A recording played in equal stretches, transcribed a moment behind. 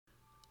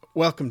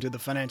Welcome to the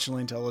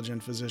Financially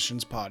Intelligent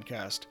Physicians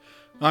Podcast.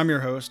 I'm your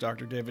host,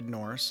 Dr. David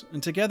Norris,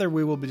 and together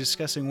we will be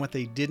discussing what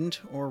they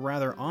didn't, or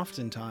rather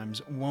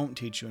oftentimes won't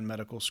teach you in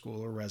medical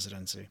school or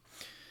residency.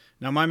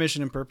 Now, my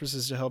mission and purpose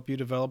is to help you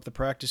develop the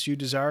practice you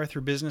desire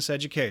through business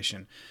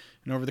education.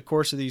 And over the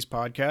course of these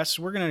podcasts,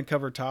 we're going to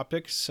cover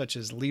topics such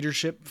as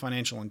leadership,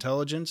 financial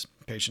intelligence,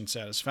 patient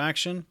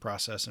satisfaction,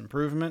 process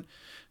improvement,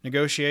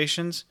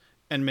 negotiations,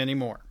 and many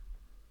more.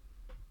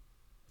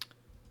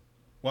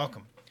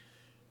 Welcome.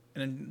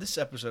 And in this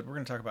episode, we're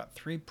going to talk about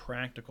 3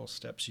 practical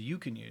steps you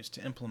can use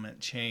to implement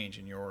change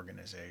in your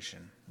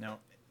organization. Now,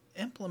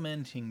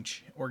 implementing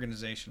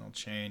organizational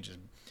change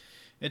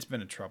it's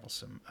been a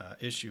troublesome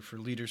issue for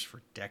leaders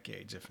for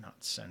decades, if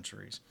not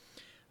centuries.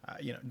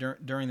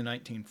 During the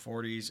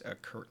 1940s,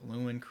 Kurt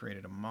Lewin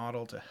created a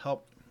model to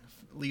help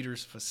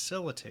leaders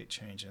facilitate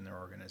change in their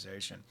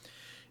organization.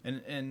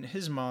 And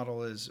his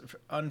model is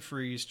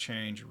unfreeze,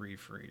 change,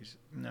 refreeze.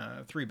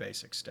 3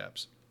 basic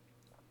steps.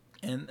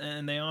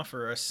 And they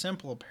offer a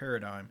simple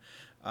paradigm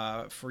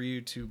for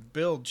you to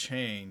build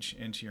change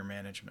into your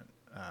management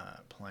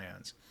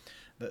plans.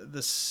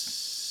 The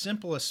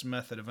simplest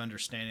method of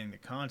understanding the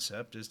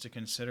concept is to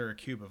consider a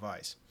cube of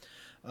ice.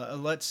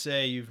 Let's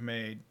say you've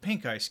made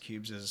pink ice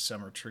cubes as a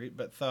summer treat,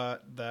 but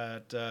thought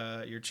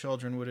that your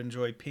children would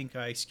enjoy pink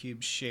ice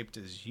cubes shaped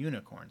as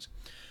unicorns.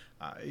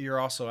 You're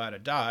also out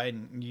of dye,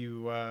 and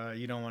you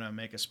don't want to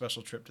make a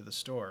special trip to the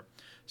store.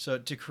 So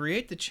to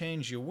create the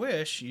change you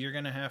wish, you're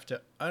going to have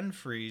to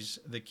unfreeze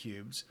the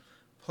cubes,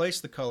 place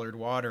the colored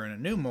water in a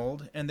new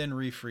mold, and then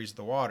refreeze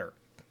the water.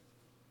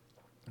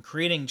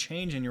 Creating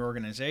change in your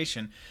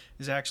organization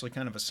is actually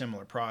kind of a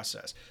similar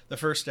process. The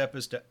first step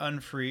is to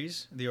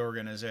unfreeze the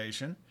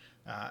organization,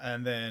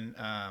 and then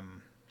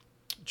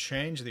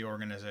change the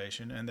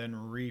organization, and then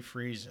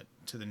refreeze it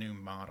to the new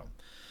model.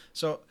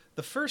 So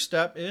the first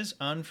step is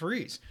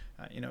unfreeze.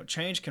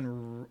 Change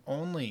can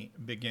only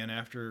begin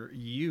after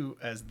you,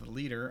 as the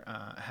leader,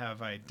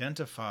 have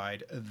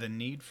identified the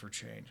need for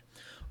change.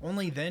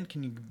 Only then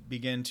can you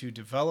begin to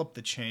develop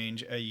the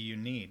change you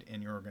need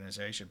in your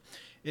organization.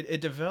 It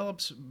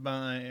involves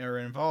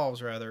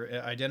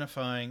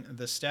identifying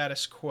the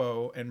status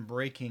quo and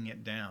breaking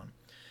it down.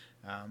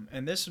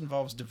 And this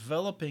involves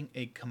developing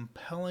a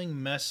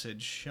compelling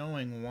message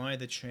showing why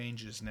the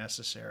change is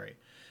necessary.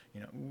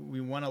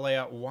 We want to lay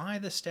out why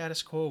the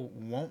status quo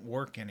won't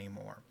work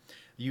anymore.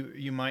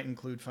 You might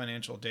include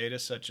financial data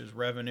such as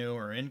revenue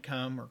or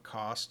income or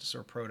costs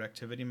or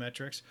productivity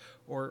metrics,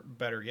 or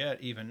better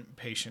yet, even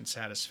patient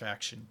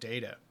satisfaction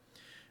data.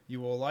 You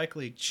will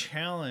likely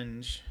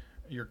challenge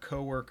your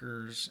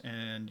coworkers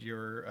and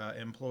your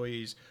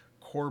employees'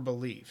 core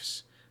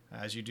beliefs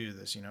as you do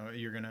this.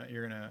 You're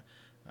gonna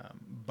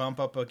bump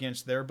up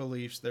against their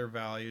beliefs, their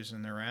values,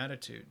 and their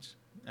attitudes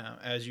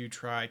as you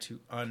try to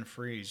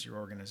unfreeze your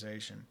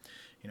organization.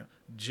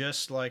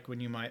 Just like when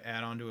you might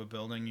add on to a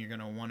building, you're going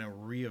to want to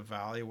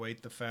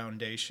reevaluate the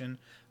foundation.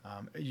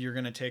 You're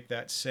going to take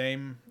that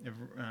same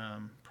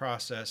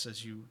process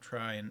as you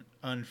try and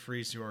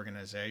unfreeze the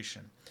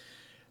organization.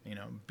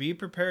 Be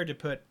prepared to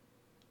put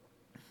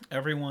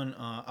everyone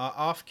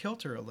off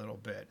kilter a little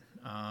bit.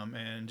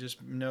 And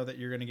just know that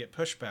you're going to get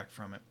pushback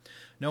from it.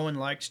 No one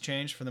likes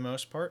change for the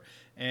most part,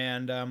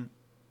 and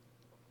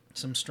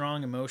some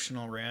strong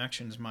emotional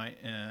reactions might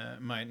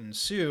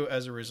ensue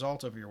as a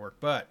result of your work.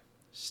 But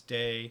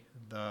stay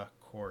the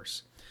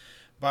course.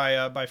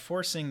 By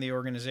forcing the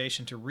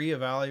organization to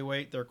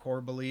reevaluate their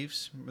core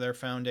beliefs, their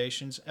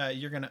foundations,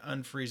 you're going to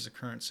unfreeze the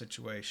current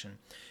situation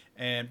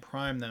and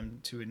prime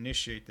them to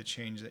initiate the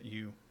change that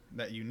you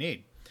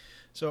need.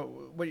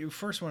 So what you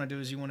first want to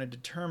do is you want to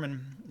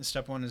determine,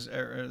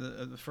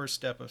 the first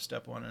step of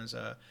step 1 is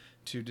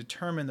to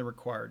determine the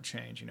required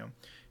change.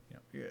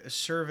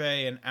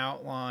 Survey and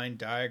outline,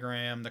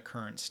 diagram the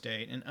current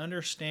state, and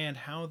understand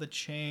how the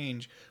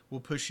change will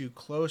push you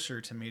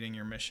closer to meeting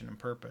your mission and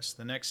purpose.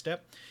 The next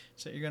step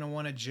is that you're going to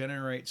want to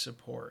generate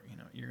support.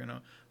 You're going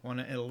to want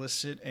to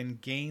elicit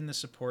and gain the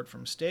support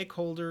from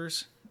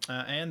stakeholders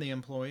and the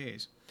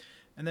employees.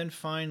 And then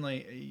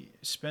finally,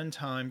 spend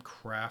time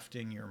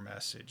crafting your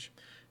message.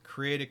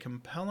 Create a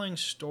compelling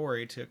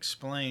story to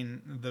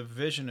explain the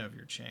vision of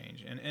your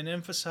change and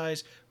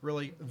emphasize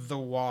really the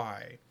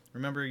why.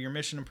 Remember, your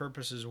mission and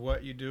purpose is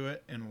what you do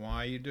it and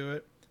why you do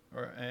it.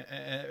 Or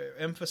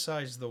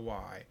emphasize the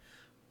why.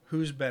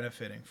 Who's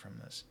benefiting from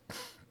this?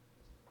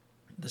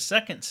 The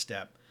second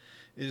step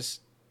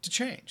is to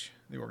change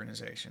the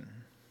organization.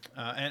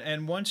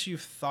 And once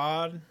you've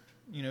thawed,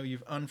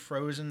 you've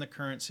unfrozen the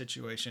current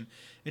situation,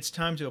 it's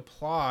time to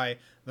apply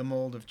the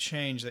mold of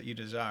change that you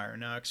desire.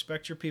 Now,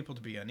 expect your people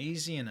to be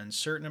uneasy and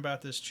uncertain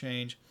about this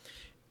change.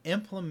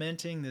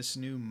 Implementing this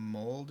new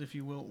mold, if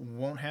you will,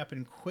 won't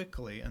happen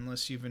quickly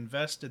unless you've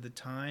invested the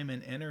time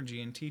and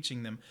energy in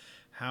teaching them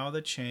how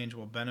the change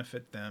will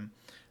benefit them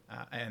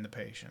and the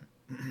patient.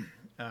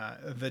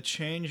 The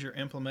change you're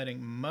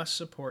implementing must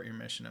support your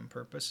mission and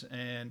purpose,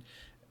 and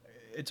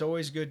it's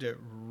always good to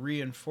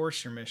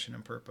reinforce your mission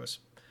and purpose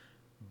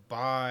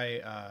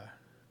by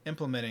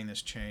implementing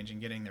this change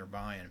and getting their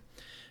buy-in.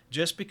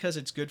 Just because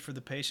it's good for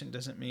the patient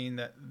doesn't mean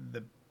that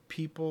the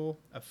people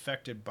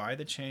affected by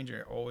the change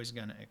are always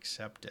going to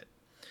accept it.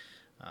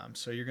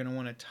 So you're going to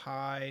want to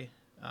tie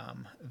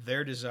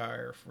their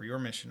desire for your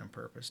mission and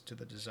purpose to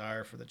the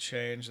desire for the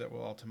change that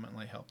will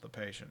ultimately help the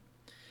patient.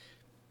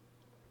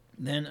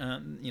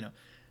 Then,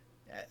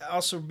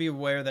 also be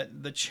aware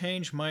that the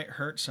change might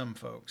hurt some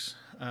folks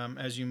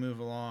as you move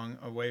along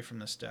away from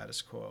the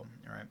status quo.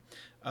 All right.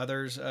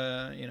 Others,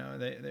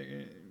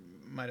 they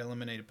might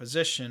eliminate a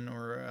position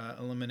or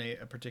eliminate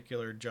a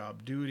particular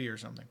job duty or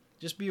something.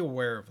 Just be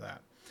aware of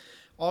that.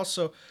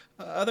 Also,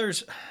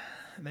 others,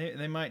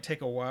 they might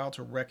take a while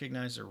to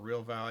recognize the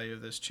real value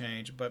of this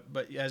change, but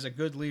as a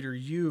good leader,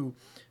 you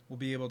will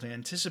be able to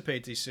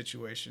anticipate these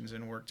situations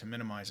and work to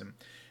minimize them.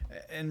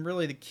 And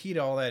really the key to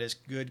all that is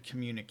good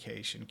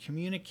communication.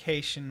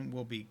 Communication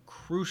will be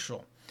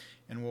crucial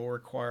and will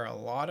require a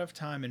lot of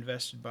time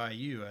invested by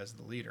you as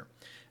the leader.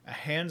 A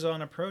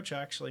hands-on approach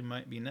actually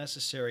might be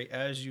necessary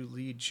as you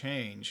lead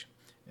change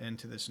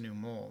into this new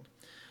mold.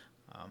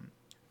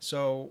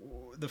 So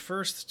the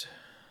first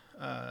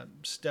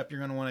step you're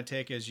going to want to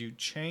take as you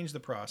change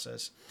the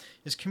process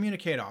is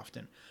communicate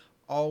often.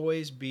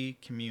 Always be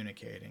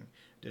communicating.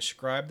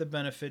 Describe the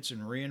benefits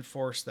and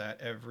reinforce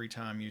that every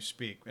time you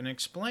speak, and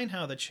explain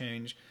how the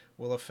change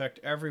will affect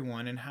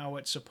everyone and how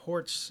it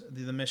supports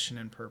the mission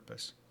and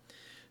purpose.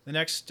 The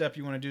next step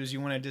you want to do is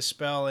you want to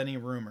dispel any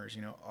rumors.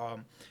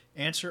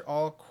 Answer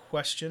all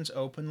questions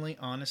openly,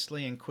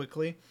 honestly, and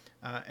quickly,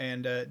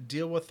 and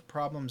deal with the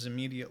problems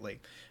immediately.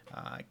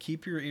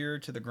 Keep your ear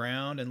to the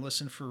ground and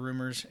listen for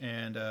rumors,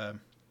 and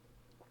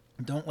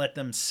don't let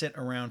them sit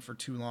around for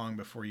too long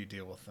before you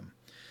deal with them.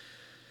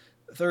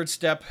 The third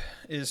step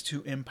is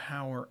to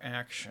empower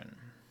action.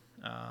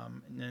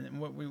 And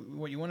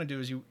what you want to do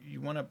is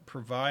you want to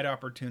provide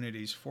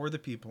opportunities for the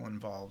people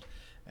involved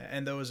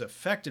and those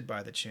affected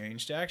by the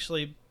change to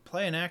actually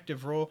play an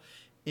active role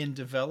in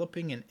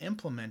developing and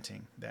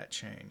implementing that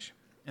change.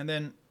 And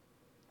then,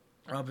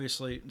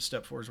 obviously,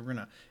 step 4 is we're going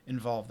to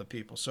involve the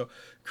people. So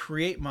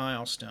create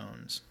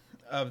milestones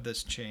of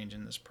this change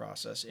in this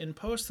process and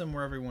post them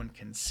where everyone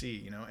can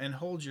see, and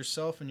hold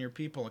yourself and your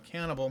people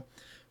accountable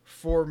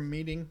for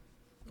meeting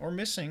or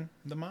missing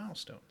the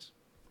milestones.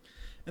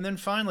 And then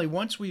finally,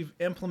 once we've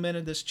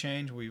implemented this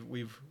change,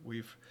 we've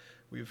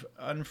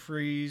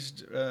unfrozen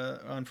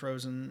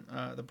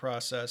the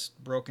process,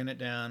 broken it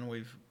down,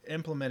 we've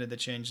implemented the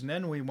change, and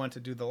then we want to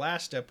do the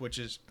last step, which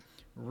is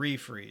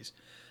refreeze.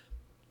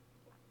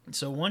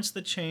 So once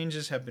the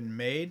changes have been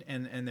made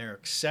and they're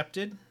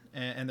accepted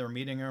and they're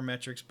meeting our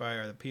metrics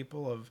by the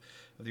people of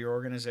the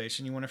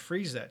organization, you want to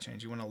freeze that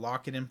change. You want to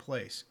lock it in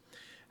place.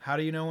 How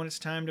do you know when it's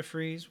time to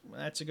freeze?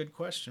 That's a good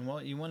question.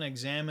 Well, you want to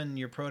examine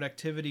your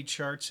productivity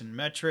charts and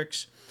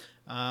metrics.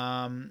 You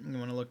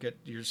want to look at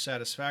your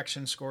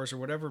satisfaction scores or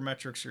whatever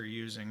metrics you're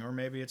using, or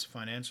maybe it's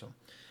financial.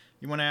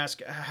 You want to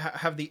ask,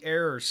 have the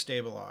errors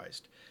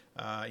stabilized?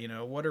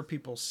 What are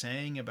people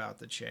saying about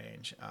the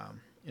change?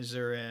 Is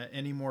there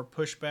any more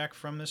pushback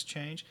from this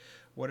change?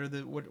 What's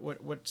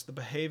the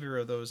behavior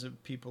of those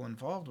people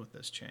involved with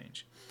this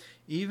change?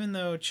 Even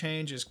though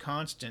change is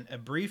constant, a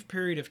brief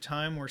period of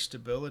time where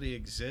stability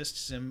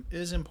exists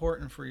is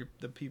important for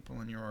the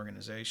people in your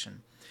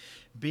organization.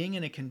 Being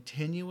in a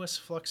continuous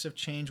flux of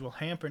change will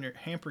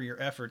hamper your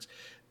efforts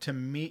to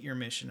meet your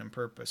mission and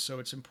purpose. So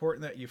it's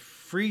important that you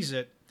freeze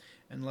it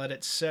and let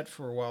it set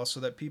for a while so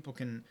that people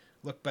can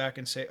look back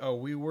and say, oh,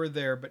 we were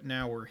there, but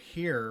now we're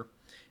here,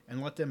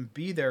 and let them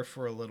be there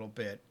for a little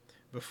bit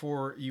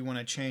before you want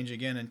to change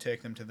again and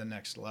take them to the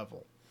next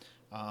level.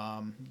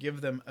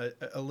 Give them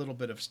a little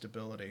bit of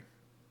stability.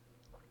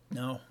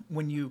 Now,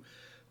 when you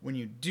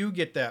do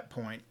get that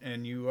point,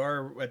 and you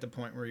are at the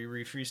point where you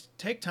refreeze,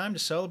 take time to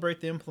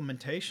celebrate the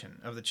implementation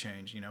of the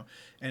change,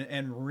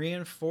 and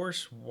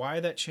reinforce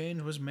why that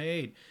change was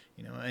made,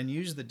 and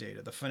use the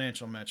data, the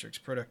financial metrics,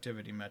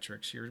 productivity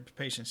metrics, your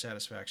patient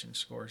satisfaction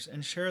scores,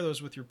 and share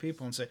those with your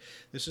people and say,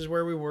 this is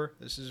where we were,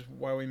 this is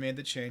why we made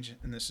the change,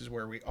 and this is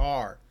where we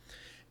are.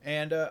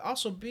 And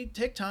also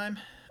take time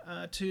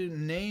to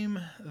name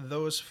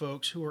those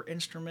folks who were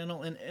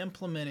instrumental in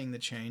implementing the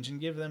change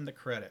and give them the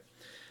credit.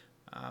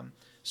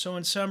 So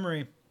in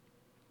summary,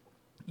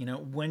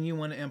 when you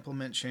want to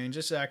implement change,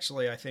 this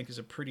actually, I think, is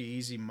a pretty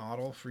easy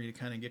model for you to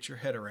kind of get your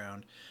head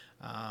around.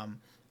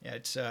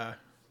 It's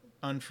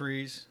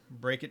unfreeze,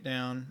 break it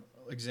down,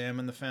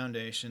 examine the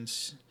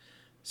foundations,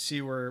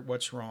 see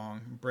what's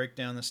wrong, break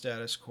down the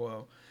status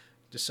quo,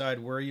 decide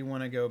where you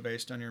want to go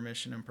based on your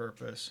mission and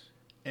purpose,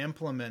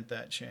 implement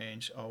that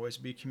change, always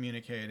be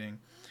communicating,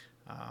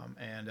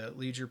 and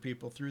lead your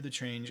people through the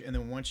change. And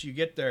then once you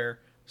get there,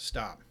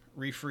 stop,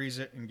 refreeze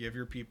it, and give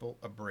your people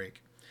a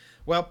break.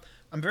 Well,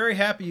 I'm very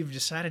happy you've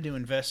decided to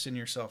invest in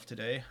yourself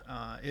today.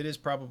 It is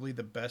probably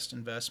the best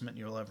investment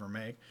you'll ever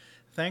make.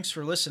 Thanks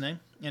for listening,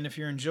 and if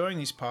you're enjoying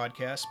these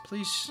podcasts,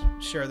 please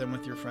share them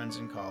with your friends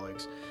and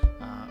colleagues.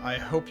 I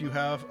hope you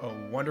have a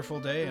wonderful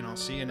day, and I'll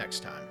see you next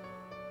time.